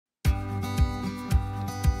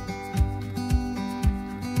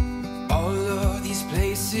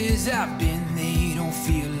places I've been, they don't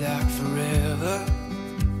feel like forever.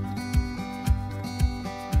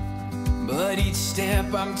 But each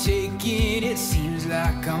step I'm taking, it seems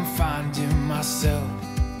like I'm finding myself.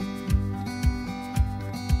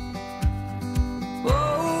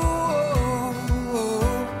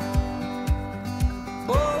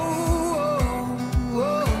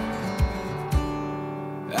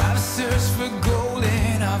 Searched for gold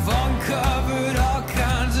and I've uncovered all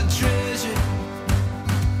kinds of treasure,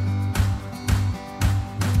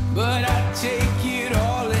 but I'd take it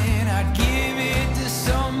all and I'd give it to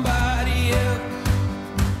somebody else,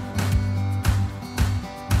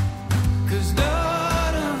 'cause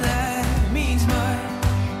none of that means much.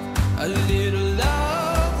 A little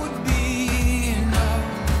love would be enough.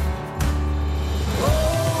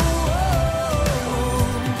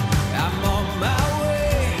 I'm on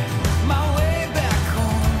my way back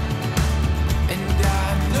home, and I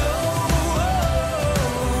know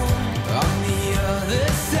on the other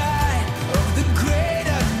side of the great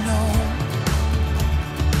unknown,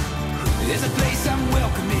 there's a place I'm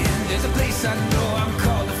welcome in, there's a place I know I'm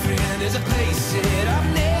called a friend, there's a place that I'm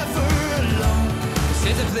never alone, 'cause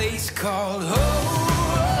there's a place called home,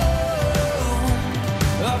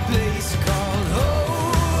 a place called home.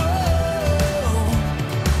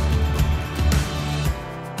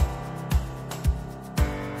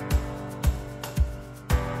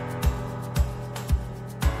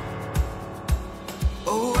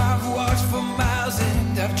 Oh, I've walked for miles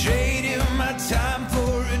and I've traded my time